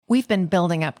We've been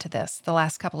building up to this the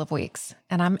last couple of weeks,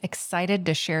 and I'm excited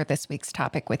to share this week's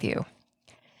topic with you.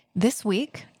 This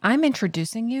week, I'm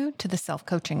introducing you to the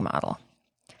self-coaching model.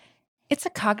 It's a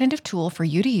cognitive tool for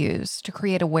you to use to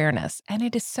create awareness, and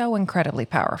it is so incredibly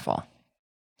powerful.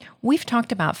 We've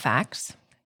talked about facts,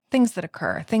 things that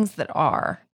occur, things that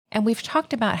are, and we've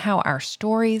talked about how our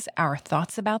stories, our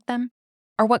thoughts about them,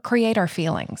 are what create our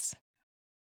feelings.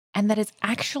 And that it's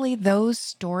actually those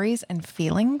stories and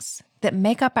feelings that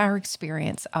make up our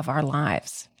experience of our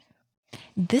lives.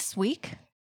 This week,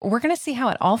 we're going to see how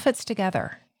it all fits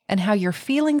together and how your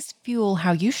feelings fuel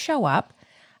how you show up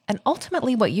and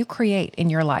ultimately what you create in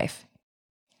your life.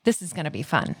 This is going to be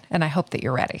fun, and I hope that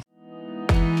you're ready.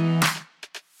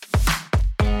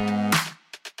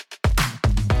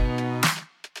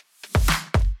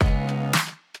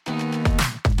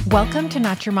 Welcome to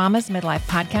Not Your Mama's Midlife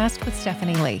Podcast with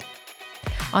Stephanie Lee.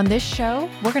 On this show,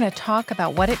 we're going to talk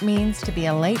about what it means to be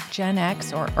a late Gen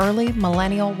X or early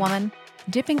millennial woman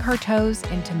dipping her toes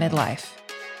into midlife.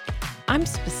 I'm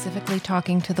specifically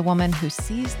talking to the woman who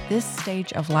sees this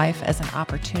stage of life as an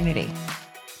opportunity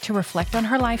to reflect on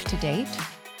her life to date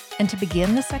and to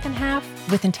begin the second half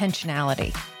with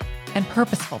intentionality and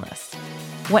purposefulness,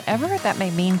 whatever that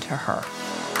may mean to her.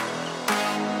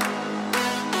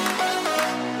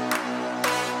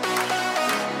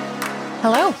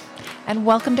 Hello, and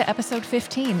welcome to episode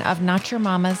 15 of Not Your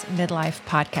Mama's Midlife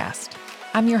Podcast.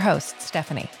 I'm your host,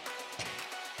 Stephanie.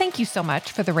 Thank you so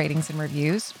much for the ratings and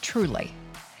reviews, truly.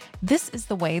 This is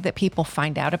the way that people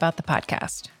find out about the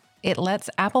podcast. It lets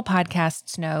Apple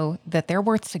Podcasts know that they're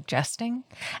worth suggesting,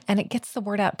 and it gets the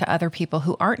word out to other people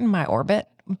who aren't in my orbit,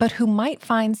 but who might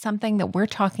find something that we're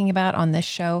talking about on this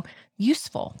show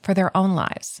useful for their own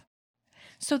lives.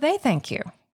 So they thank you,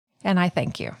 and I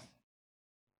thank you.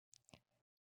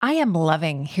 I am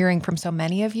loving hearing from so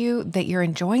many of you that you're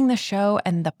enjoying the show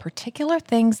and the particular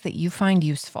things that you find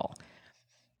useful.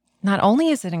 Not only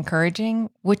is it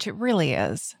encouraging, which it really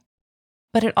is,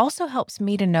 but it also helps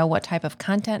me to know what type of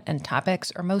content and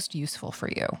topics are most useful for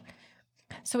you.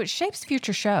 So it shapes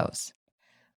future shows.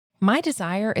 My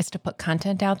desire is to put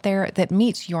content out there that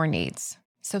meets your needs.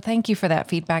 So thank you for that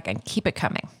feedback and keep it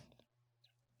coming.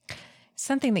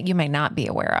 Something that you may not be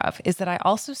aware of is that I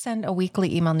also send a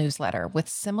weekly email newsletter with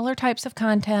similar types of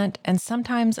content and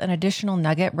sometimes an additional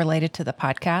nugget related to the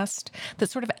podcast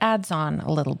that sort of adds on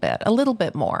a little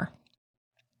bit more.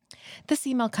 This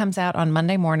email comes out on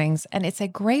Monday mornings, and it's a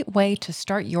great way to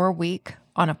start your week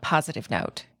on a positive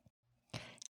note.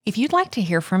 If you'd like to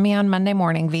hear from me on Monday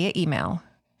morning via email,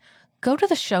 go to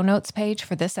the show notes page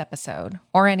for this episode,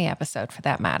 or any episode for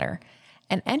that matter,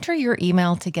 and enter your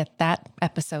email to get that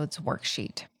episode's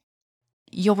worksheet.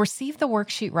 You'll receive the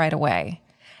worksheet right away,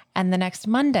 and the next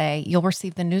Monday, you'll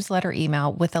receive the newsletter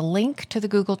email with a link to the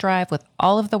Google Drive with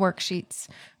all of the worksheets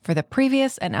for the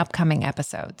previous and upcoming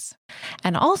episodes.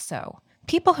 And also,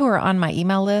 people who are on my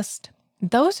email list,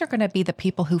 those are going to be the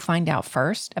people who find out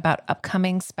first about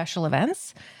upcoming special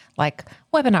events like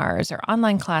webinars or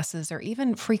online classes or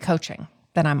even free coaching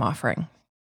that I'm offering.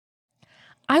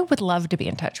 I would love to be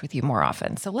in touch with you more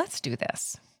often, so let's do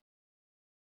this.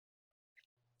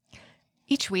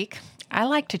 Each week, I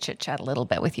like to chit-chat a little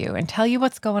bit with you and tell you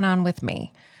what's going on with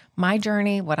me, my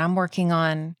journey, what I'm working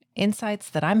on, insights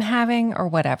that I'm having, or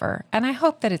whatever, and I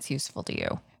hope that it's useful to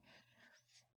you.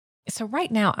 So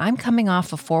right now, I'm coming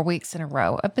off of 4 weeks in a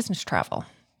row of business travel,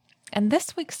 and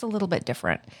this week's a little bit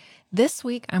different. This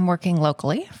week, I'm working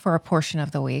locally for a portion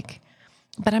of the week,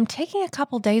 but I'm taking a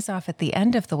couple days off at the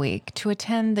end of the week to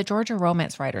attend the Georgia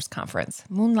Romance Writers Conference,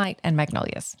 Moonlight and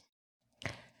Magnolias.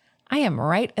 I am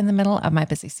right in the middle of my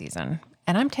busy season,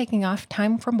 and I'm taking off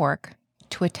time from work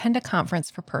to attend a conference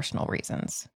for personal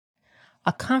reasons.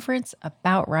 A conference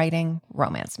about writing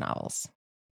romance novels.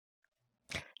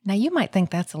 Now, you might think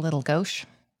that's a little gauche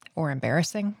or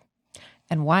embarrassing,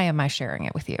 and why am I sharing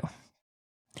it with you?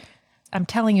 I'm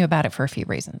telling you about it for a few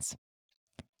reasons.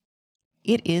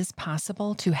 It is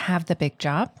possible to have the big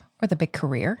job or the big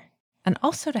career and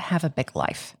also to have a big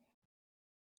life.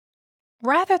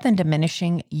 Rather than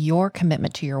diminishing your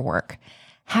commitment to your work,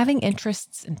 having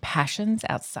interests and passions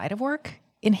outside of work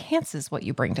enhances what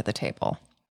you bring to the table.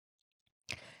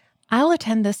 I'll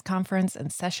attend this conference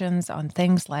and sessions on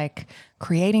things like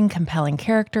creating compelling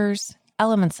characters,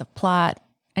 elements of plot,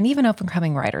 and even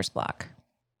overcoming writer's block.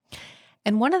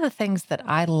 And one of the things that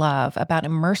I love about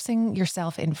immersing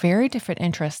yourself in very different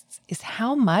interests is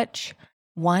how much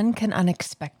one can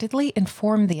unexpectedly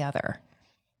inform the other.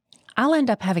 I'll end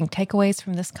up having takeaways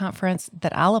from this conference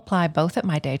that I'll apply both at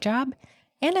my day job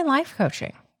and in life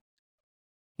coaching.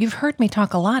 You've heard me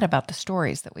talk a lot about the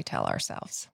stories that we tell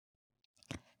ourselves.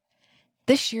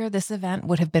 This year, this event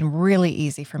would have been really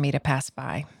easy for me to pass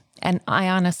by, and I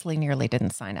honestly nearly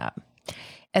didn't sign up.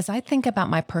 As I think about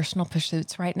my personal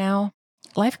pursuits right now,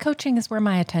 life coaching is where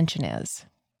my attention is.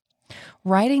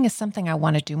 Writing is something I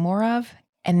want to do more of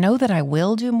and know that I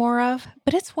will do more of,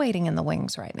 but it's waiting in the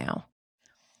wings right now.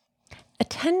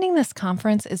 Attending this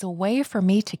conference is a way for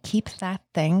me to keep that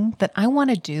thing that I want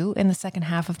to do in the second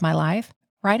half of my life,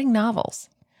 writing novels,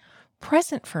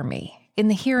 present for me in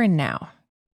the here and now.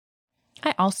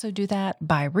 I also do that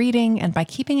by reading and by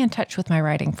keeping in touch with my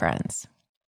writing friends.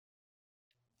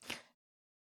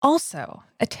 Also,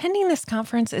 attending this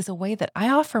conference is a way that I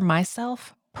offer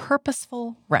myself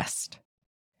purposeful rest.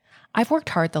 I've worked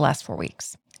hard the last 4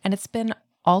 weeks, and it's been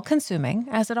all-consuming,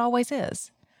 as it always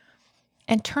is.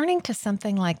 And turning to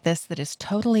something like this that is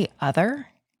totally other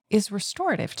is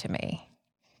restorative to me.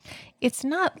 It's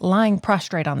not lying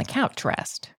prostrate on the couch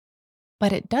rest,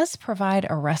 but it does provide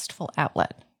a restful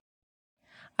outlet.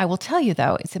 I will tell you,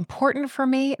 though, it's important for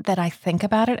me that I think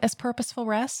about it as purposeful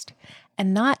rest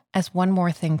and not as one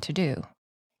more thing to do.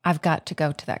 I've got to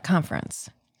go to that conference.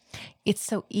 It's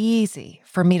so easy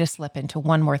for me to slip into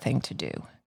one more thing to do.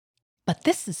 But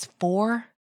this is for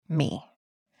me.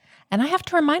 And I have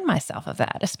to remind myself of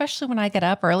that, especially when I get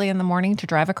up early in the morning to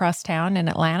drive across town in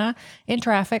Atlanta in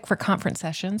traffic for conference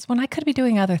sessions when I could be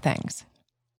doing other things.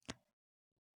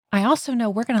 I also know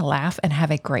we're going to laugh and have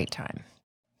a great time.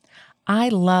 I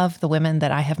love the women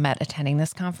that I have met attending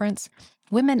this conference,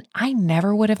 women I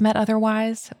never would have met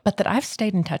otherwise, but that I've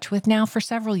stayed in touch with now for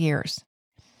several years.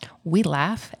 We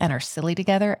laugh and are silly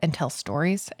together and tell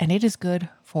stories, and it is good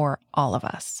for all of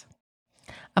us.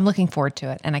 I'm looking forward to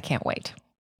it, and I can't wait.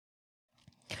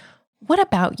 What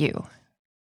about you?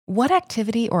 What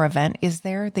activity or event is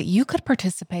there that you could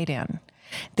participate in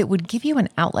that would give you an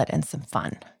outlet and some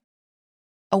fun?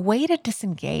 A way to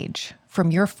disengage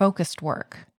from your focused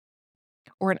work,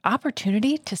 or an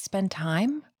opportunity to spend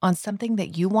time on something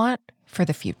that you want for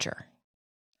the future?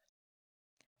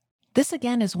 This,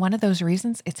 again, is one of those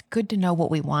reasons it's good to know what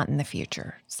we want in the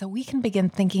future so we can begin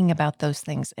thinking about those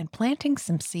things and planting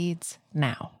some seeds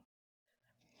now.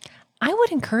 I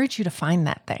would encourage you to find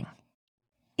that thing.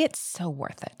 It's so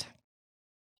worth it.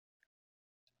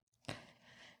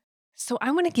 So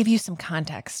I want to give you some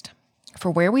context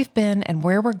for where we've been and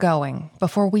where we're going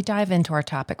before we dive into our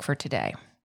topic for today.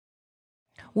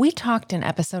 We talked in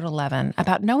episode 11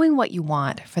 about knowing what you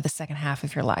want for the second half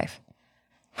of your life,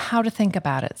 how to think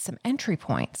about it, some entry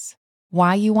points,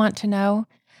 why you want to know,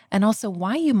 and also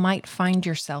why you might find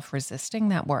yourself resisting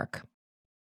that work.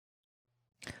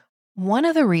 One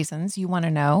of the reasons you want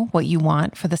to know what you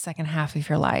want for the second half of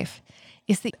your life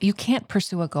is that you can't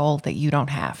pursue a goal that you don't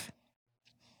have.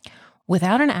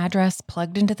 Without an address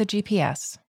plugged into the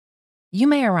GPS, you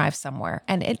may arrive somewhere,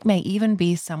 and it may even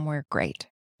be somewhere great.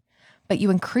 But you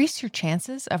increase your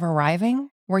chances of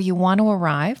arriving where you want to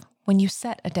arrive when you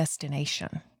set a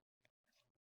destination.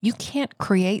 You can't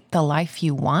create the life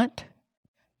you want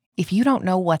if you don't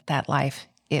know what that life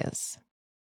is.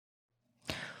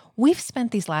 We've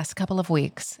spent these last couple of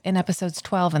weeks in episodes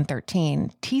 12 and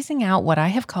 13 teasing out what I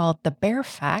have called the bare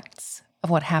facts of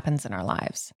what happens in our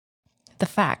lives. The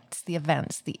facts, the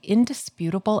events, the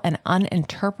indisputable and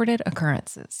uninterpreted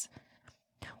occurrences.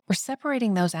 We're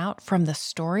separating those out from the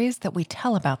stories that we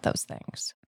tell about those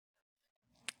things.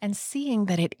 And seeing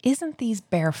that it isn't these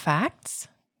bare facts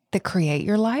that create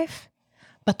your life,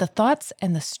 but the thoughts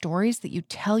and the stories that you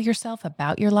tell yourself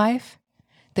about your life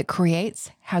that creates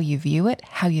how you view it,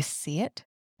 how you see it,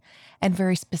 and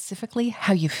very specifically,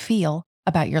 how you feel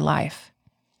about your life.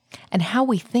 And how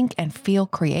we think and feel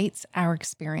creates our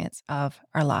experience of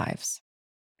our lives.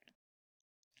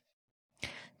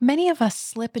 Many of us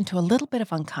slip into a little bit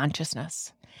of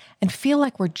unconsciousness and feel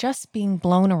like we're just being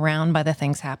blown around by the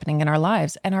things happening in our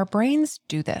lives. And our brains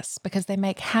do this because they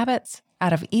make habits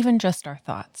out of even just our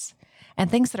thoughts and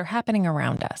things that are happening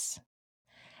around us.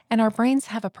 And our brains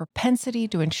have a propensity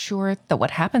to ensure that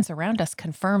what happens around us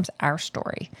confirms our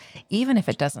story, even if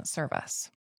it doesn't serve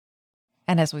us.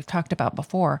 And as we've talked about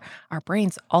before, our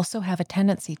brains also have a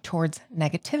tendency towards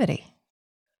negativity.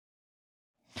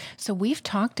 So we've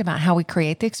talked about how we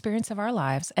create the experience of our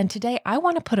lives, and today I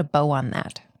want to put a bow on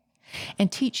that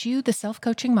and teach you the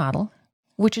self-coaching model,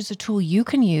 which is a tool you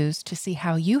can use to see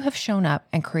how you have shown up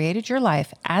and created your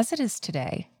life as it is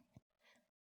today.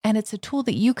 And it's a tool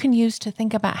that you can use to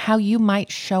think about how you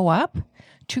might show up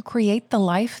to create the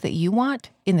life that you want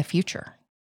in the future.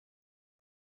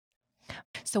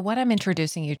 So what I'm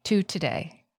introducing you to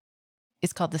today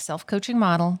is called the self-coaching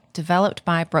model, developed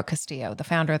by Brooke Castillo, the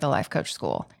founder of the Life Coach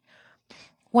School.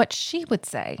 What she would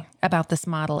say about this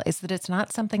model is that it's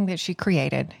not something that she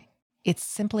created. It's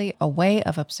simply a way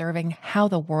of observing how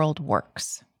the world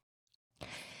works.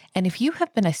 And if you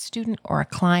have been a student or a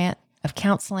client of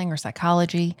counseling or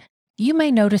psychology, you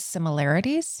may notice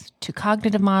similarities to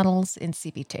cognitive models in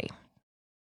CBT.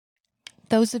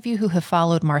 Those of you who have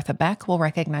followed Martha Beck will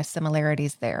recognize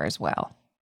similarities there as well.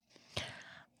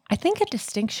 I think a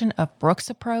distinction of Brooke's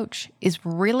approach is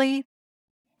really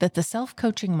that the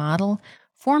self-coaching model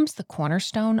forms the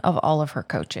cornerstone of all of her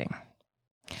coaching.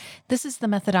 This is the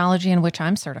methodology in which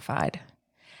I'm certified.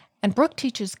 And Brooke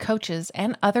teaches coaches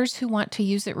and others who want to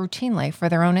use it routinely for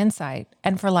their own insight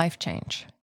and for life change.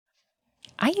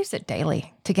 I use it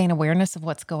daily to gain awareness of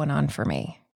what's going on for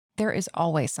me. There is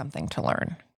always something to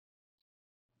learn.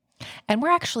 And we're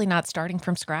actually not starting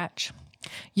from scratch.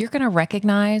 You're going to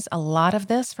recognize a lot of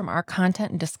this from our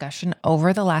content and discussion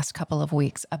over the last couple of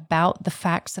weeks about the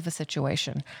facts of a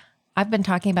situation. I've been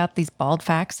talking about these bald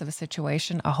facts of a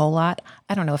situation a whole lot.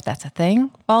 I don't know if that's a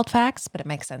thing, bald facts, but it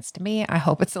makes sense to me. I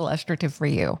hope it's illustrative for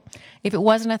you. If it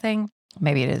wasn't a thing,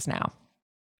 maybe it is now.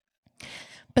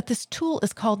 But this tool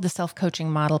is called the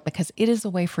self-coaching model because it is a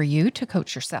way for you to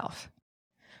coach yourself,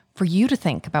 for you to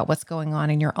think about what's going on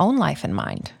in your own life and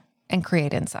mind and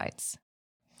create insights.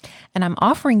 And I'm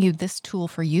offering you this tool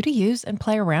for you to use and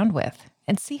play around with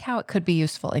and see how it could be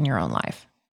useful in your own life.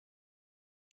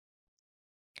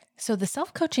 So the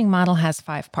self-coaching model has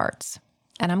 5 parts,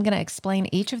 and I'm going to explain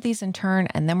each of these in turn,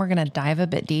 and then we're going to dive a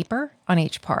bit deeper on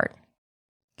each part.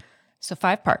 So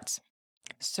 5 parts: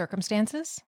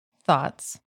 circumstances,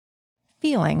 thoughts,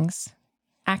 feelings,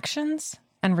 actions,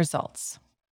 and results.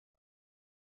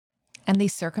 And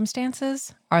these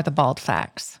circumstances are the bald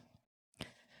facts.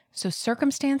 So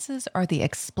circumstances are the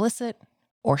explicit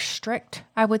or strict,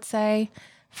 I would say,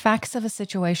 facts of a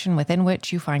situation within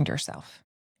which you find yourself,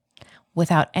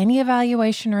 without any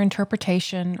evaluation or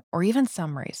interpretation or even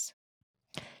summaries.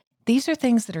 These are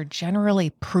things that are generally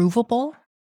provable,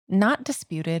 not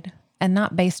disputed, and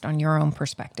not based on your own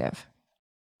perspective.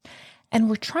 And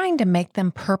we're trying to make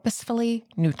them purposefully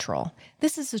neutral.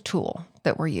 This is a tool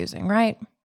that we're using, right?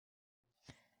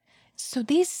 So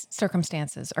these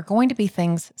circumstances are going to be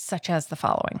things such as the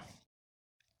following.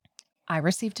 I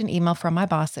received an email from my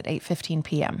boss at 8:15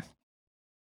 p.m.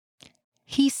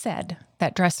 He said,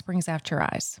 "That dress brings out your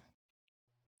eyes."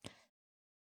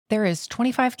 There is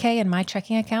 $25K in my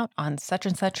checking account on such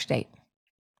and such date.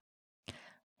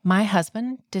 My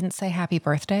husband didn't say happy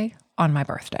birthday on my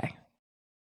birthday.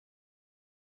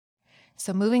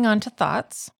 So moving on to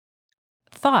thoughts.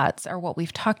 Thoughts are what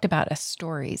we've talked about as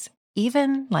stories,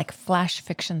 even like flash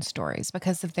fiction stories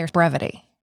because of their brevity.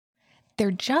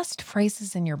 They're just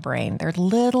phrases in your brain. They're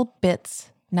little bits,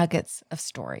 nuggets of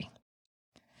story.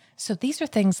 So these are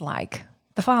things like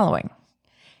the following.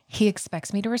 He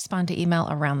expects me to respond to email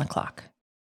around the clock.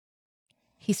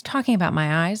 He's talking about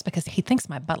my eyes because he thinks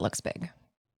my butt looks big.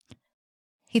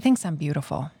 He thinks I'm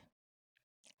beautiful.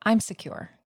 I'm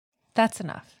secure. That's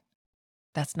enough.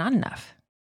 That's not enough.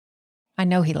 I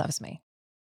know he loves me.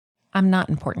 I'm not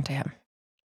important to him.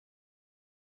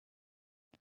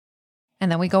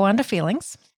 And then we go on to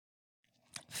feelings.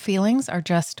 Feelings are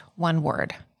just one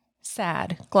word.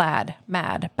 Sad, glad,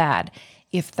 mad, bad.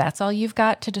 If that's all you've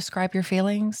got to describe your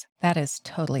feelings, that is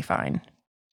totally fine.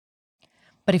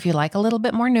 But if you like a little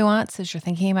bit more nuance as you're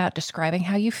thinking about describing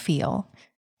how you feel,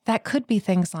 that could be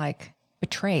things like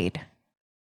betrayed,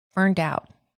 burned out,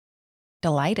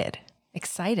 delighted,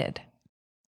 excited,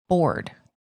 bored,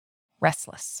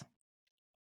 restless.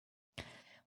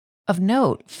 Of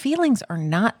note, feelings are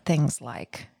not things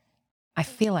like, I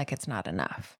feel like it's not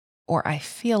enough, or I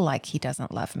feel like he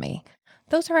doesn't love me.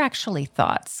 Those are actually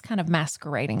thoughts, kind of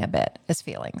masquerading a bit as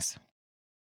feelings.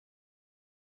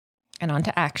 And on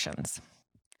to actions.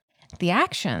 The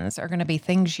actions are going to be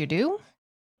things you do,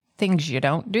 things you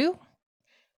don't do,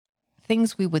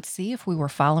 things we would see if we were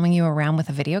following you around with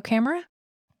a video camera,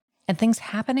 and things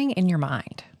happening in your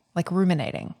mind, like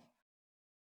ruminating.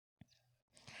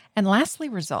 And lastly,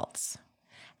 results.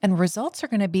 And results are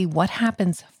going to be what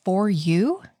happens for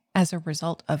you as a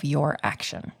result of your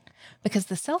action. Because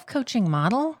the self-coaching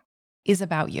model is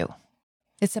about you.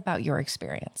 It's about your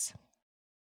experience.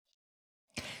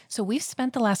 So we've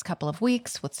spent the last couple of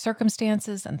weeks with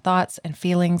circumstances and thoughts and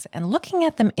feelings and looking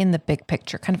at them in the big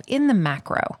picture, kind of in the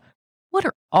macro. What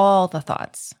are all the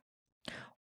thoughts?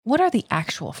 What are the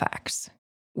actual facts?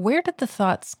 Where did the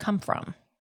thoughts come from?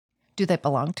 Do they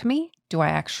belong to me? Do I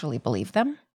actually believe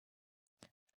them?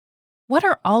 What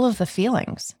are all of the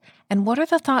feelings? And what are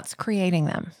the thoughts creating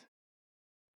them?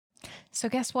 So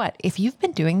guess what? If you've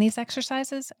been doing these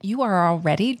exercises, you are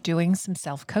already doing some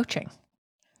self-coaching.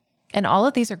 And all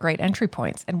of these are great entry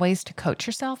points and ways to coach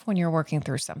yourself when you're working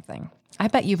through something. I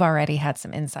bet you've already had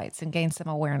some insights and gained some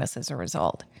awareness as a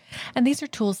result. And these are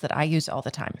tools that I use all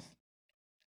the time.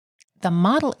 The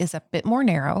model is a bit more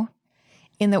narrow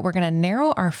in that we're going to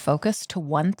narrow our focus to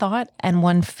one thought and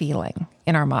one feeling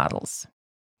in our models.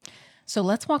 So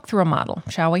let's walk through a model,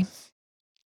 shall we?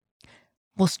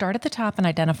 We'll start at the top and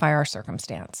identify our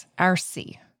circumstance, our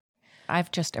C.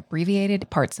 I've just abbreviated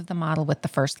parts of the model with the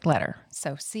first letter.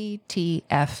 So C, T,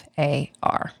 F, A,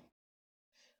 R.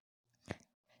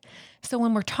 So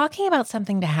when we're talking about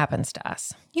something that happens to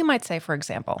us, you might say, for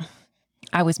example,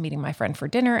 I was meeting my friend for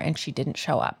dinner and she didn't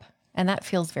show up. And that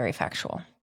feels very factual.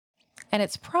 And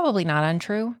it's probably not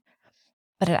untrue,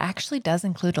 but it actually does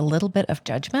include a little bit of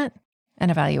judgment and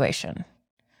evaluation.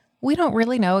 We don't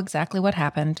really know exactly what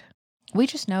happened. We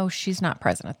just know she's not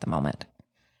present at the moment.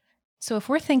 So if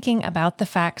we're thinking about the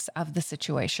facts of the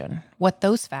situation, what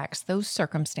those facts, those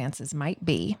circumstances might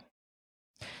be,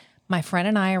 my friend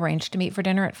and I arranged to meet for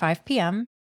dinner at 5 p.m.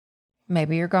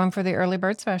 Maybe you're going for the early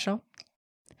bird special.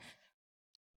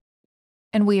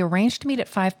 And we arranged to meet at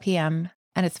 5 p.m.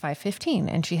 and it's 5:15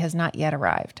 and she has not yet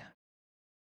arrived.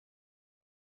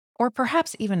 Or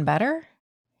perhaps even better,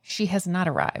 she has not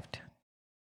arrived.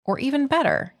 Or even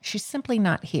better, she's simply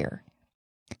not here.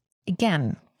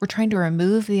 Again, we're trying to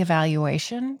remove the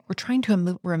evaluation. We're trying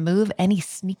to remove any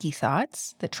sneaky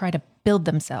thoughts that try to build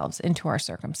themselves into our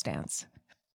circumstance.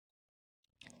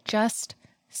 Just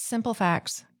simple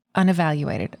facts,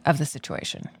 unevaluated of the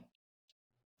situation.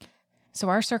 So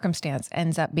our circumstance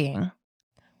ends up being,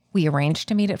 we arranged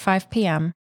to meet at 5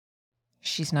 p.m.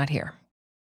 She's not here.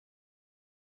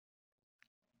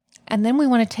 And then we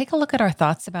want to take a look at our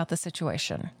thoughts about the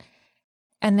situation.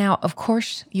 And now, of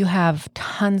course, you have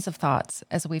tons of thoughts,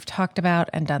 as we've talked about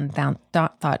and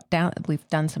we've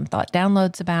done some thought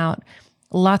downloads about,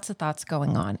 lots of thoughts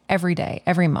going on every day,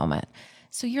 every moment.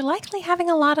 So you're likely having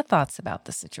a lot of thoughts about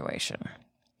the situation.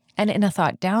 And in a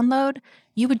thought download,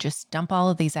 you would just dump all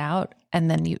of these out and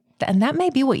that may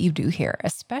be what you do here,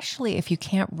 especially if you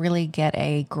can't really get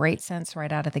a great sense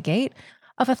right out of the gate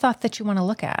of a thought that you want to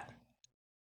look at.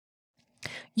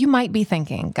 You might be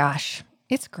thinking, gosh,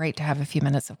 it's great to have a few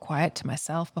minutes of quiet to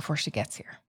myself before she gets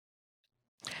here.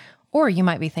 Or you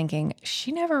might be thinking,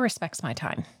 she never respects my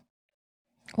time.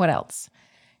 What else?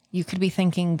 You could be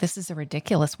thinking, this is a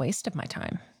ridiculous waste of my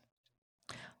time.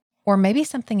 Or maybe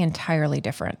something entirely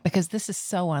different because this is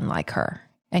so unlike her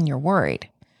and you're worried.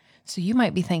 So you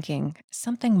might be thinking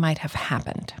something might have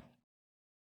happened.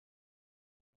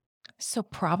 So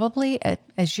probably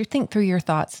as you think through your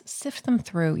thoughts, sift them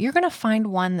through, you're going to find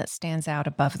one that stands out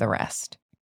above the rest.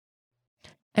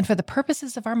 And for the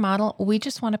purposes of our model, we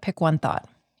just want to pick one thought.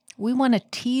 We want to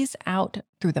tease out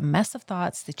through the mess of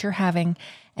thoughts that you're having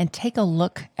and take a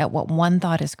look at what one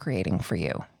thought is creating for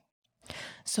you.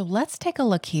 So let's take a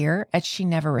look here at she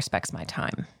never respects my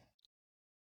time.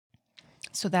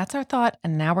 So that's our thought.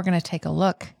 And now we're going to take a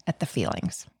look at the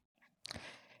feelings.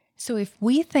 So if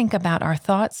we think about our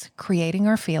thoughts creating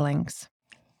our feelings,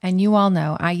 and you all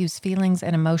know I use feelings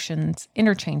and emotions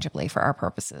interchangeably for our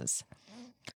purposes.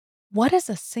 What is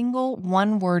a single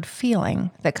one-word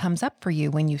feeling that comes up for you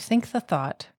when you think the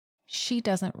thought, she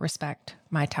doesn't respect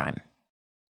my time?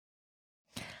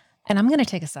 And I'm going to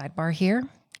take a sidebar here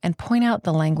and point out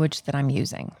the language that I'm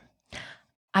using.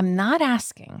 I'm not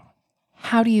asking,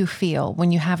 how do you feel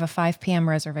when you have a 5 p.m.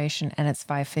 reservation and it's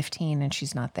 5:15 and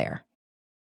she's not there?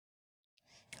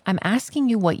 I'm asking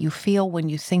you what you feel when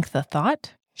you think the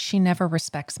thought, she never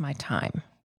respects my time.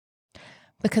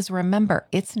 Because remember,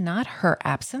 it's not her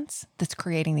absence that's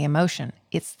creating the emotion.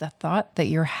 It's the thought that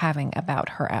you're having about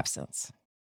her absence.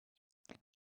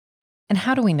 And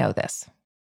how do we know this?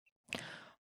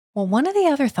 Well, one of the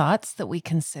other thoughts that we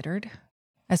considered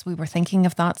as we were thinking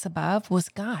of thoughts above was,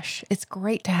 gosh, it's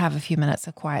great to have a few minutes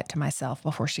of quiet to myself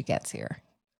before she gets here.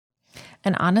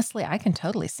 And honestly, I can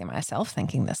totally see myself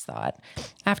thinking this thought.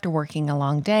 After working a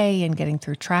long day and getting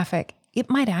through traffic, it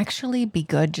might actually be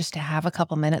good just to have a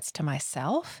couple minutes to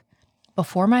myself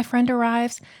before my friend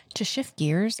arrives to shift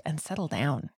gears and settle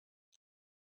down.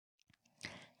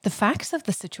 The facts of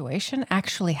the situation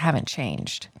actually haven't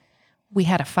changed. We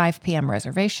had a 5 p.m.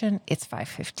 reservation. It's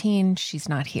 5:15. She's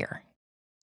not here.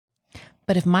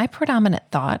 But if my predominant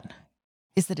thought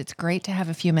is that it's great to have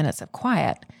a few minutes of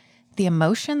quiet, the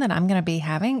emotion that I'm going to be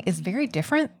having is very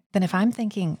different than if I'm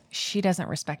thinking she doesn't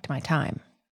respect my time.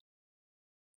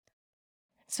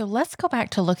 So let's go back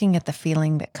to looking at the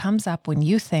feeling that comes up when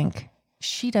you think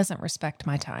she doesn't respect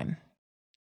my time.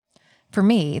 For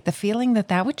me, the feeling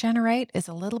that would generate is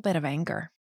a little bit of anger.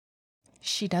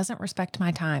 She doesn't respect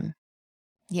my time.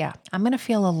 Yeah, I'm going to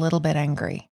feel a little bit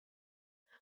angry.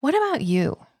 What about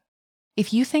you?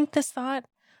 If you think this thought,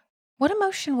 what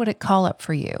emotion would it call up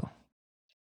for you?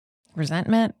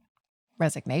 Resentment?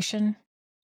 Resignation?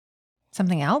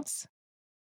 Something else?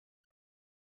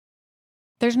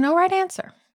 There's no right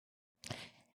answer.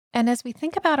 And as we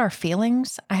think about our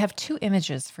feelings, I have two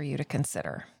images for you to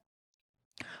consider.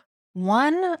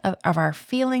 One of our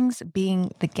feelings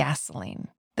being the gasoline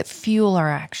that fuel our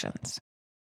actions.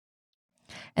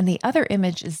 And the other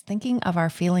image is thinking of our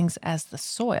feelings as the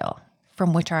soil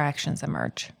from which our actions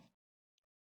emerge.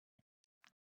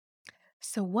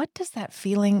 So, what does that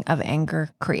feeling of anger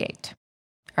create?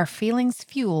 Our feelings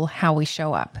fuel how we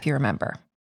show up, if you remember.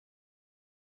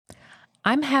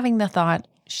 I'm having the thought,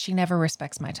 she never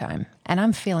respects my time, and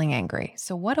I'm feeling angry.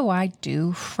 So, what do I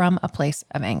do from a place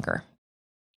of anger?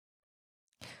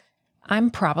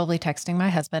 I'm probably texting my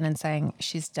husband and saying,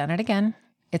 she's done it again.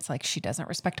 It's like she doesn't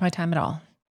respect my time at all.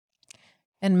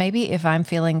 And maybe if I'm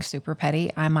feeling super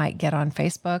petty, I might get on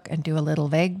Facebook and do a little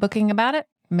vague booking about it,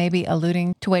 maybe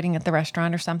alluding to waiting at the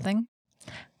restaurant or something.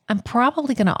 I'm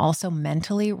probably going to also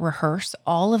mentally rehearse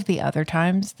all of the other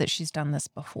times that she's done this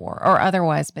before or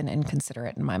otherwise been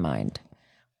inconsiderate in my mind.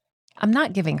 I'm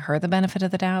not giving her the benefit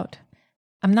of the doubt.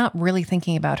 I'm not really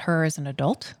thinking about her as an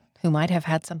adult who might have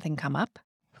had something come up,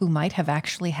 who might have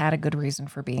actually had a good reason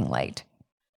for being late.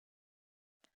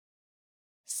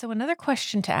 So another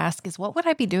question to ask is, what would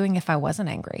I be doing if I wasn't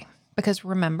angry? Because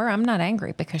remember, I'm not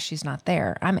angry because she's not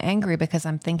there. I'm angry because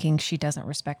I'm thinking she doesn't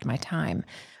respect my time.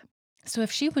 So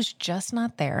if she was just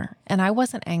not there and I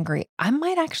wasn't angry, I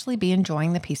might actually be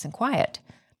enjoying the peace and quiet.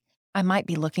 I might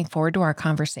be looking forward to our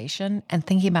conversation and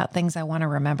thinking about things I want to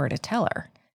remember to tell her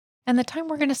and the time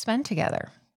we're going to spend together.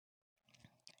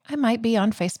 I might be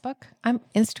on Facebook,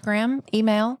 Instagram,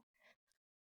 email.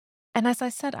 And as I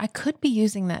said, I could be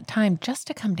using that time just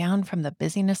to come down from the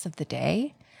busyness of the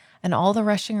day and all the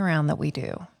rushing around that we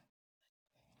do.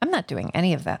 I'm not doing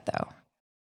any of that though,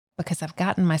 because I've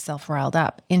gotten myself riled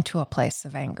up into a place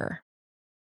of anger.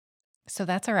 So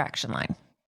that's our action line.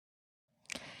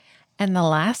 And the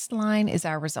last line is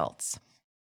our results.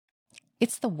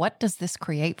 It's the what does this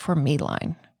create for me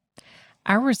line.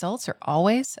 Our results are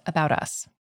always about us.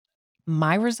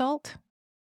 My result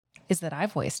is that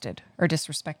I've wasted or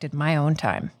disrespected my own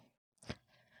time.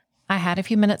 I had a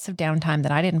few minutes of downtime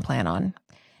that I didn't plan on,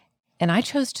 and I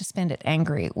chose to spend it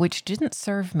angry, which didn't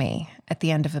serve me at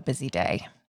the end of a busy day.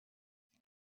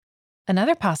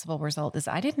 Another possible result is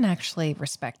I didn't actually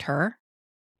respect her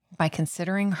by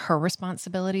considering her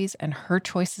responsibilities and her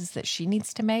choices that she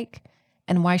needs to make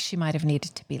and why she might have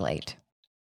needed to be late.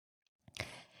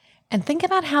 And think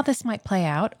about how this might play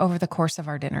out over the course of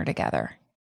our dinner together.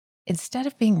 Instead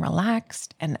of being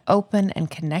relaxed and open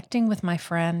and connecting with my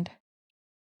friend,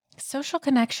 social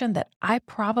connection that I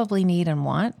probably need and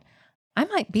want, I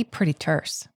might be pretty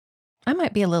terse. I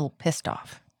might be a little pissed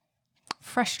off,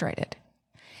 frustrated,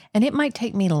 and it might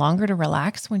take me longer to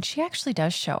relax when she actually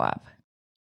does show up.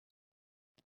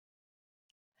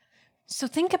 So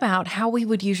think about how we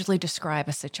would usually describe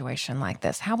a situation like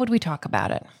this. How would we talk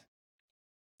about it?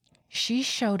 She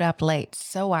showed up late,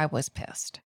 so I was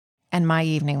pissed, and my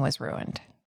evening was ruined.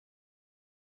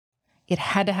 It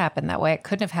had to happen that way. It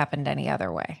couldn't have happened any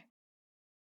other way.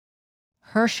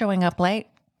 Her showing up late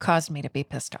caused me to be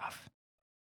pissed off.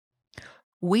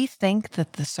 We think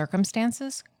that the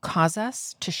circumstances cause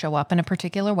us to show up in a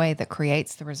particular way that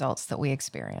creates the results that we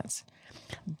experience.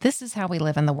 This is how we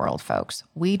live in the world, folks.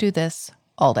 We do this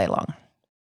all day long.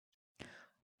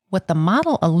 What the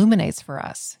model illuminates for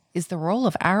us is the role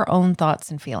of our own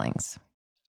thoughts and feelings.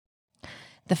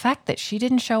 The fact that she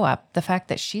didn't show up, the fact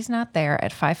that she's not there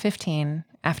at 5:15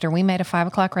 after we made a 5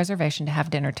 o'clock reservation to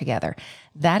have dinner together,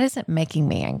 that isn't making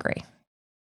me angry.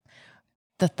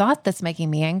 The thought that's making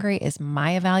me angry is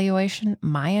my evaluation,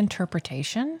 my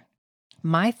interpretation,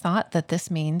 my thought that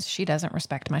this means she doesn't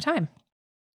respect my time.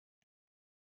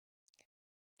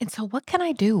 And so what can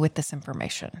I do with this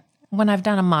information when I've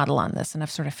done a model on this and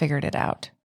I've sort of figured it out?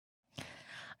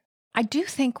 I do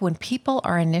think when people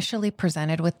are initially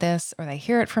presented with this or they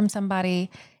hear it from somebody,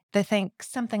 they think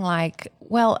something like,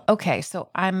 well, okay, so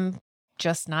I'm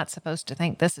just not supposed to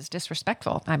think this is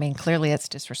disrespectful. I mean, clearly it's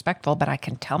disrespectful, but I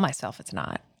can tell myself it's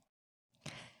not.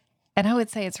 And I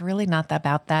would say it's really not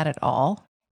about that at all.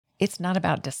 It's not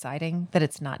about deciding that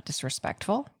it's not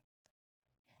disrespectful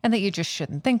and that you just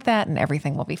shouldn't think that and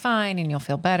everything will be fine and you'll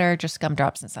feel better, just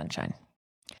gumdrops and sunshine.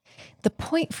 The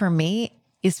point for me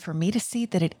is for me to see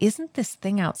that it isn't this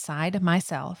thing outside of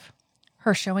myself,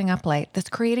 her showing up late,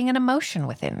 that's creating an emotion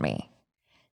within me.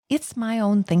 It's my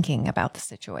own thinking about the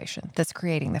situation that's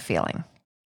creating the feeling.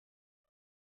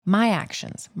 My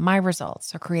actions, my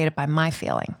results are created by my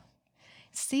feeling.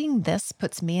 Seeing this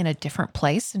puts me in a different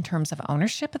place in terms of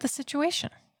ownership of the situation.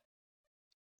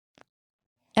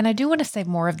 And I do want to save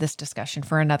more of this discussion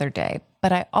for another day,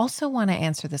 but I also want to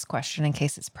answer this question in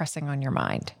case it's pressing on your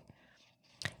mind.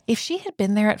 If she had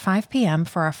been there at 5 p.m.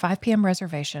 for our 5 p.m.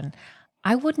 reservation,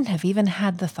 I wouldn't have even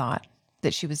had the thought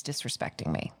that she was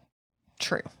disrespecting me.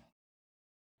 True.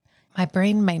 My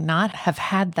brain may not have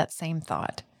had that same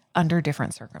thought under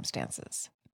different circumstances.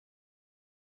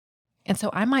 And so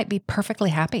I might be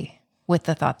perfectly happy with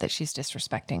the thought that she's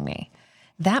disrespecting me.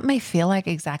 That may feel like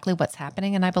exactly what's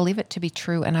happening, and I believe it to be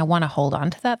true, and I want to hold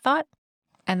on to that thought,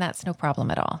 and that's no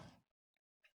problem at all.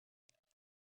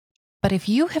 But if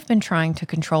you have been trying to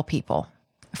control people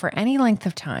for any length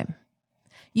of time,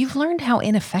 you've learned how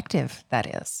ineffective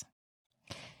that is.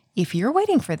 If you're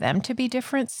waiting for them to be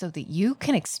different so that you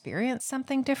can experience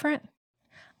something different,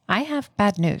 I have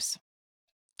bad news.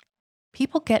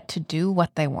 People get to do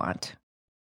what they want,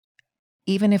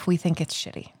 even if we think it's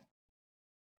shitty.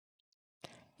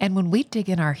 And when we dig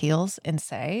in our heels and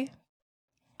say,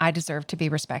 I deserve to be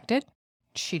respected,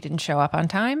 she didn't show up on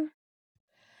time,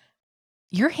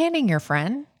 you're handing your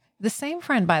friend, the same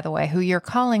friend, by the way, who you're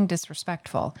calling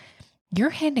disrespectful,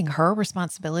 you're handing her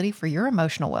responsibility for your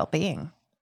emotional well-being.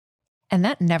 And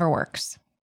that never works.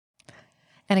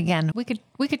 And again, we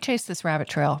could chase this rabbit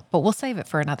trail, but we'll save it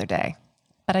for another day.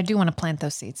 But I do want to plant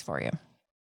those seeds for you.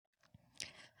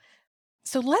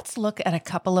 So let's look at a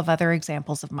couple of other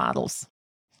examples of models.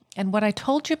 And what I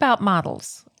told you about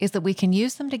models is that we can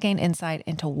use them to gain insight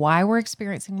into why we're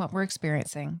experiencing what we're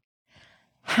experiencing,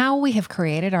 how we have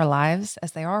created our lives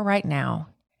as they are right now,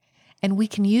 and we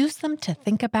can use them to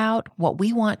think about what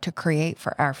we want to create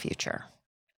for our future.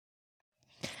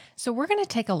 So we're going to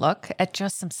take a look at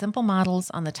just some simple models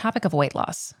on the topic of weight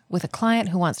loss with a client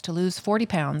who wants to lose 40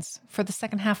 pounds for the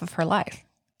second half of her life.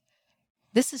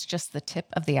 This is just the tip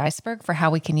of the iceberg for how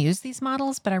we can use these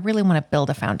models, but I really want to build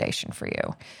a foundation for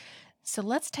you. So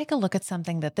let's take a look at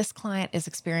something that this client is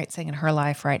experiencing in her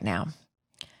life right now.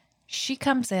 She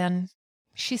comes in,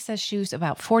 she says she's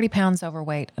about 40 pounds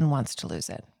overweight and wants to lose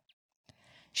it.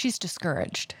 She's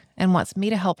discouraged and wants me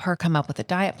to help her come up with a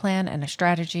diet plan and a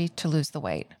strategy to lose the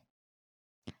weight.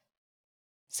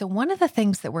 So one of the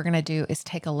things that we're going to do is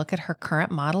take a look at her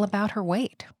current model about her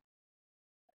weight.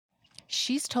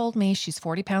 She's told me she's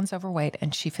 40 pounds overweight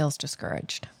and she feels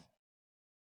discouraged.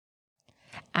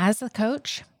 As a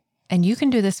coach, and you can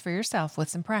do this for yourself with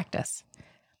some practice,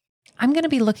 I'm going to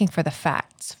be looking for the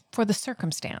facts, for the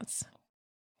circumstance.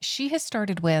 She has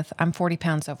started with, I'm 40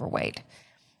 pounds overweight,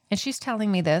 and she's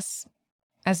telling me this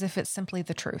as if it's simply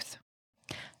the truth.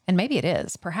 And maybe it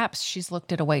is. Perhaps she's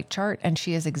looked at a weight chart and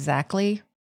she is exactly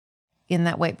in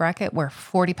that weight bracket where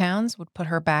 40 pounds would put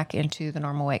her back into the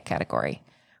normal weight category.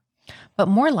 But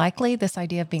more likely, this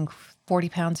idea of being 40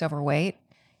 pounds overweight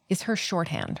is her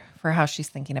shorthand for how she's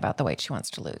thinking about the weight she wants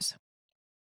to lose.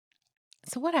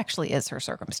 So what actually is her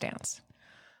circumstance?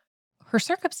 Her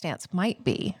circumstance might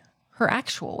be her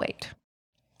actual weight.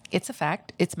 It's a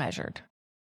fact, it's measured.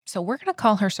 So we're going to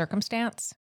call her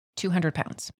circumstance 200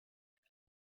 pounds.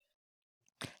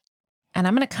 And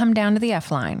I'm going to come down to the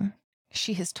F line.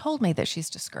 She has told me that she's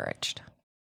discouraged.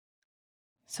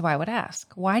 So I would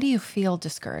ask, why do you feel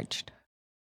discouraged?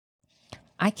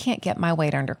 I can't get my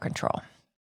weight under control.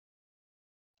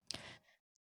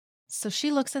 So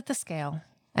she looks at the scale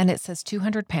and it says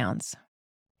 200 pounds.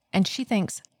 And she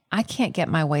thinks, I can't get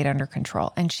my weight under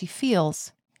control. And she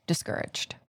feels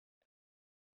discouraged.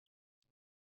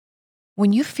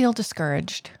 When you feel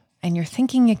discouraged and you're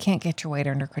thinking you can't get your weight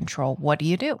under control, what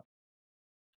do?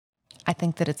 I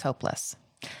think that it's hopeless.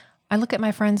 I look at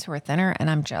my friends who are thinner and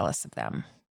I'm jealous of them.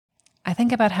 I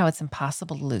think about how it's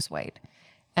impossible to lose weight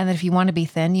and that if you want to be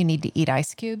thin, you need to eat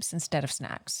ice cubes instead of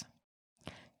snacks.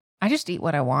 I just eat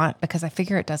what I want because I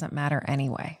figure it doesn't matter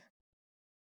anyway.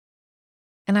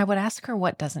 And I would ask her,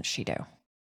 what doesn't she do?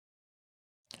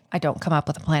 I don't come up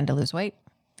with a plan to lose weight.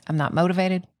 I'm not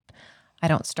motivated. I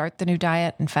don't start the new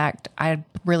diet. In fact, I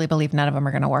really believe none of them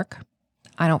are going to work.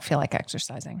 I don't feel like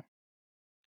exercising.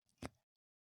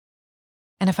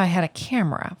 And if I had a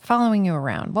camera following you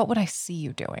around, what would I see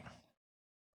you doing?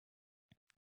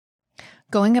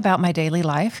 Going about my daily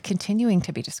life, continuing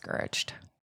to be discouraged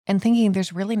and thinking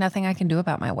there's really nothing I can do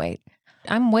about my weight.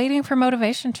 I'm waiting for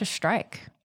motivation to strike.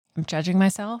 I'm judging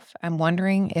myself. I'm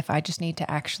wondering if I just need to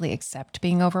actually accept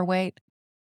being overweight.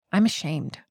 I'm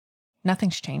ashamed.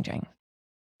 Nothing's changing.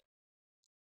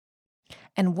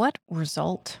 And what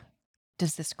result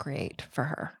does this create for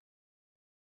her?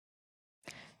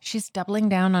 She's doubling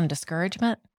down on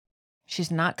discouragement.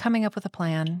 She's not coming up with a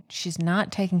plan. She's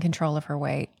not taking control of her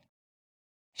weight.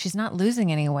 She's not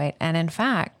losing any weight. And in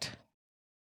fact,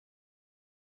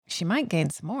 she might gain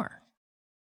some more.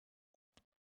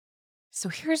 So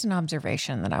here's an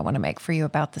observation that I want to make for you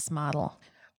about this model.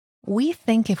 We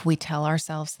think if we tell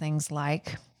ourselves things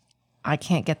like, I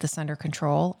can't get this under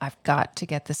control, I've got to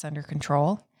get this under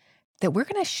control, that we're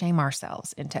going to shame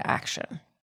ourselves into action.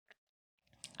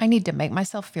 I need to make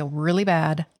myself feel really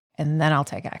bad, and then I'll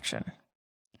take action.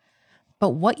 But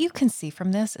what you can see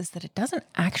from this is that it doesn't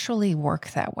actually work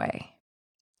that way.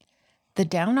 The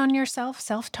down on yourself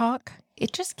self-talk,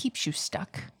 it just keeps you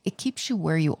stuck. It keeps you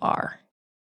where you are.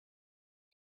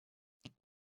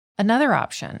 Another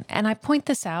option, and I point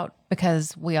this out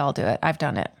because we all do it. I've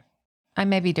done it. I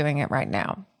may be doing it right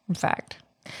now, in fact.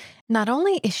 Not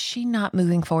only is she not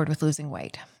moving forward with losing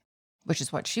weight, which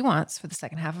is what she wants for the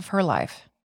second half of her life,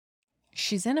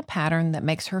 she's in a pattern that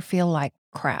makes her feel like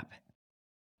crap.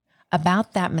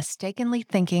 About that mistakenly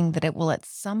thinking that it will at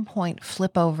some point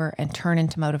flip over and turn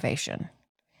into motivation.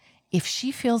 If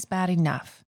she feels bad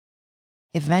enough,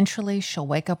 eventually she'll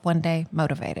wake up one day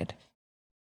motivated.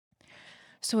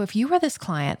 So if you are this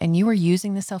client and you are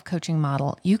using the self-coaching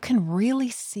model, you can really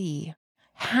see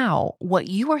how what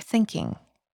you are thinking,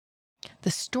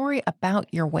 the story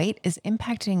about your weight, is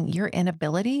impacting your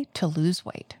inability to lose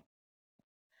weight.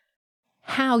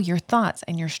 How your thoughts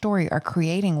and your story are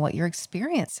creating what you're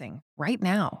experiencing right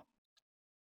now.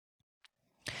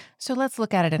 So let's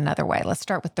look at it another way. Let's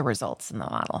start with the results in the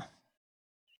model.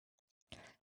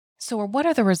 So what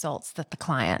are the results that the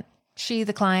client, she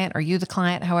the client, or you the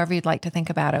client, however you'd like to think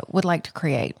about it, would like to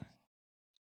create?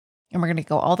 And we're going to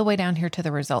go all the way down here to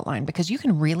the result line because you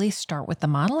can really start with the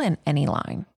model in any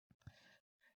line.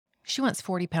 She wants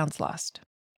 40 pounds lost.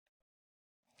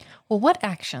 Well, what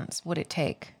actions would it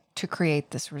take to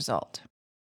create this result?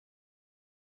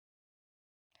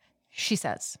 She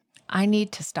says, I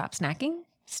need to stop snacking,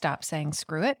 stop saying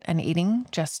screw it and eating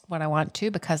just what I want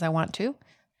to because I want to,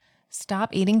 stop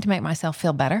eating to make myself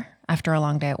feel better after a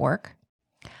long day at work.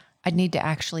 I'd need to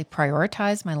actually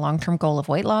prioritize my long-term goal of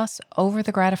weight loss over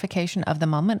the gratification of the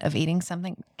moment of eating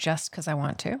something just because I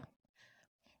want to.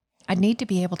 I'd need to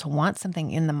be able to want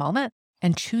something in the moment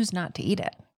and choose not to eat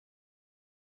it.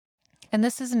 And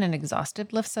this isn't an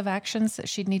exhaustive list of actions that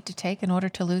she'd need to take in order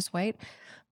to lose weight,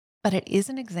 but it is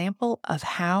an example of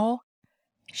how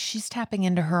she's tapping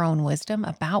into her own wisdom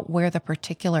about where the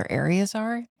particular areas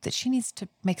are that she needs to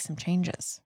make some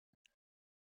changes.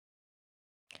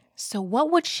 So what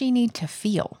would she need to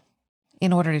feel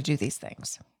in order to do these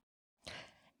things?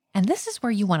 And this is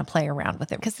where you want to play around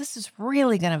with it because this is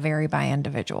really going to vary by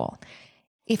individual.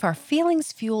 If our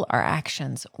feelings fuel our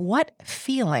actions, what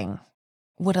feeling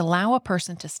would allow a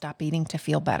person to stop eating to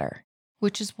feel better?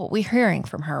 Which is what we're hearing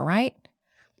from her, right?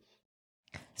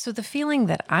 So the feeling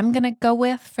that I'm going to go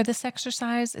with for this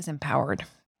exercise is empowered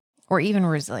or even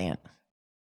resilient.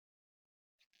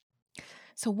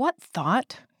 So what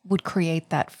thought would create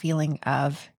that feeling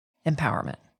of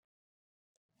empowerment?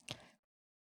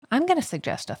 I'm going to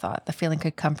suggest a thought the feeling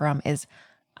could come from is,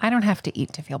 I don't have to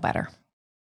eat to feel better.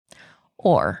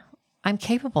 Or, I'm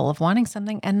capable of wanting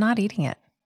something and not eating it.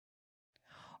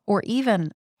 Or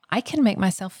even, I can make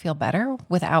myself feel better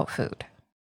without food.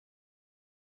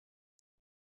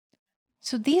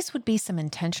 So these would be some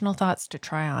intentional thoughts to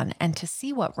try on and to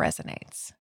see what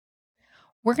resonates.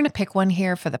 We're going to pick one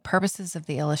here for the purposes of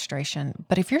the illustration,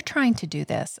 but if you're trying to do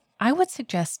this, I would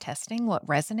suggest testing what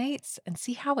resonates and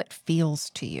see how it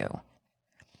feels to you.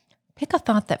 Pick a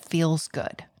thought that feels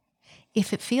good.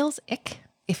 If it feels ick,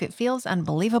 if it feels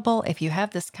unbelievable, if you have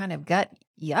this kind of gut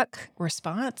yuck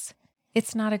response,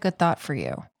 it's not a good thought for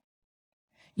you.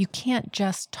 You can't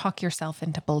just talk yourself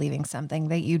into believing something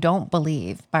that you don't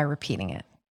believe by repeating it.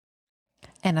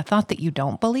 And a thought that you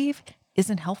don't believe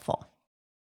isn't helpful.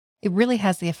 It really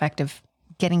has the effect of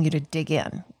getting you to dig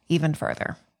in even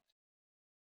further.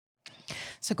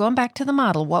 So going back to the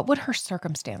model, what would her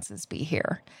circumstances be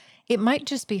here? It might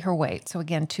just be her weight. So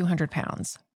again, 200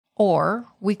 pounds. Or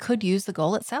we could use the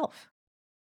goal itself.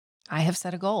 I have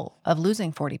set a goal of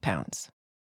losing 40 pounds.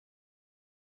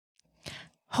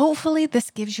 Hopefully this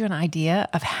gives you an idea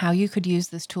of how you could use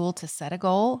this tool to set a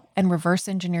goal and reverse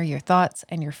engineer your thoughts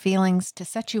and your feelings to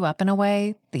set you up in a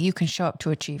way that you can show up to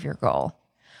achieve your goal.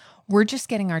 We're just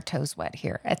getting our toes wet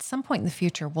here. At some point in the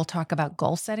future, we'll talk about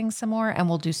goal setting some more and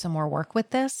we'll do some more work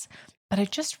with this. But I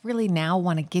just really now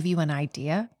want to give you an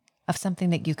idea of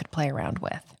something that you could play around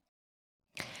with.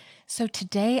 So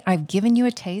today I've given you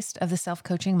a taste of the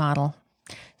self-coaching model,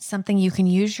 something you can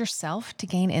use yourself to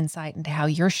gain insight into how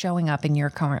you're showing up in your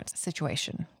current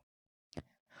situation.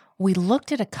 We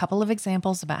looked at a couple of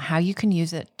examples about how you can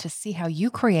use it to see how you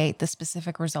create the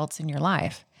specific results in your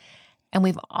life. And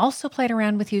we've also played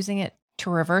around with using it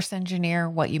to reverse engineer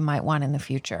what you might want in the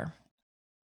future.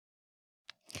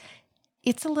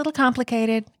 It's a little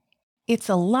complicated. It's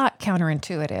a lot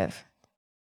counterintuitive,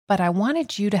 but I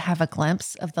wanted you to have a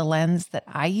glimpse of the lens that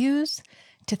I use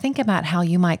to think about how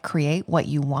you might create what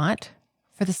you want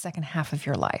for the second half of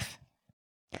your life.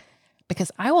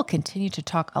 Because I will continue to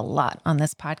talk a lot on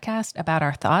this podcast about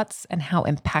our thoughts and how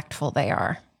impactful they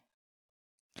are.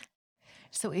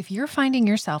 So if you're finding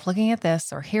yourself looking at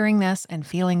this or hearing this and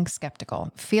feeling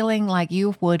skeptical, feeling like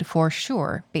you would for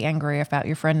sure be angry about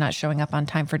your friend not showing up on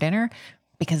time for dinner,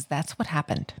 because that's what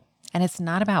happened. And it's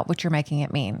not about what you're making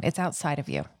it mean. It's outside of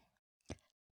you.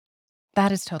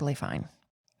 That is totally fine.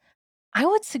 I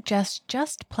would suggest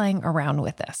just playing around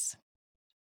with this.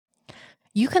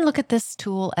 You can look at this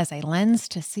tool as a lens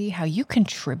to see how you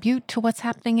contribute to what's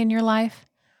happening in your life,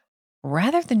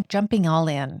 rather than jumping all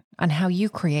in on how you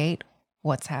create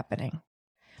what's happening.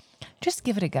 Just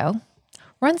give it a go.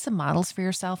 Run some models for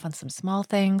yourself on some small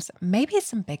things, maybe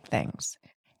some big things,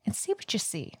 and see what you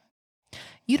see.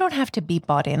 You don't have to be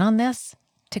bought in on this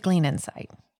to glean insight.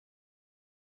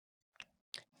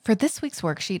 For this week's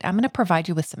worksheet, I'm going to provide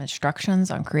you with some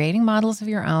instructions on creating models of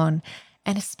your own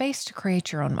and a space to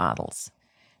create your own models.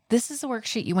 This is a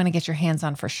worksheet you want to get your hands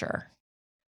on for sure.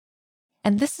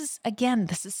 And this is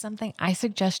something I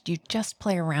suggest you just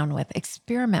play around with,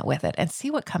 experiment with it, and see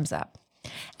what comes up.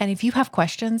 And if you have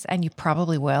questions, and you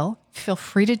probably will, feel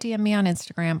free to DM me on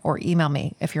Instagram or email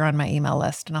me if you're on my email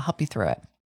list, and I'll help you through it.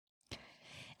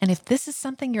 And if this is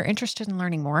something you're interested in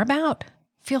learning more about,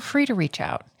 feel free to reach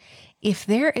out. If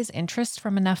there is interest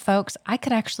from enough folks, I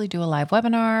could actually do a live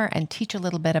webinar and teach a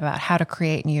little bit about how to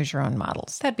create and use your own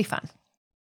models. That'd be fun.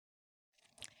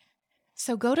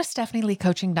 So go to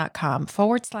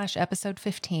stephanieleecoaching.com/episode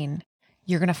 15.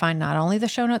 You're going to find not only the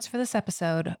show notes for this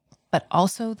episode, but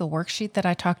also the worksheet that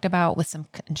I talked about with some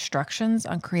instructions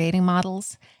on creating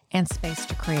models and space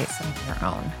to create some of your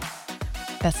own.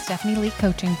 That's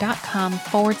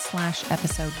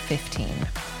stephanieleecoaching.com/episode 15.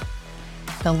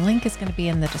 The link is going to be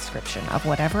in the description of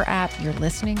whatever app you're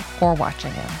listening or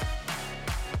watching in.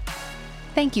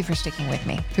 Thank you for sticking with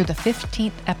me through the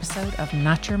 15th episode of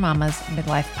Not Your Mama's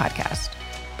Midlife Podcast.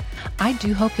 I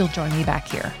do hope you'll join me back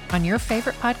here on your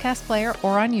favorite podcast player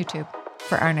or on YouTube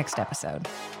for our next episode.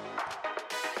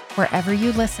 Wherever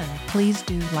you listen, please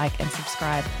do like and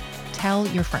subscribe. Tell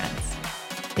your friends.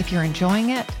 If you're enjoying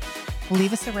it,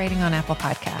 leave us a rating on Apple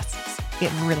Podcasts.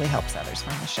 It really helps others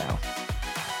find the show.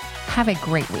 Have a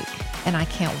great week, and I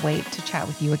can't wait to chat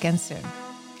with you again soon.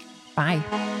 Bye.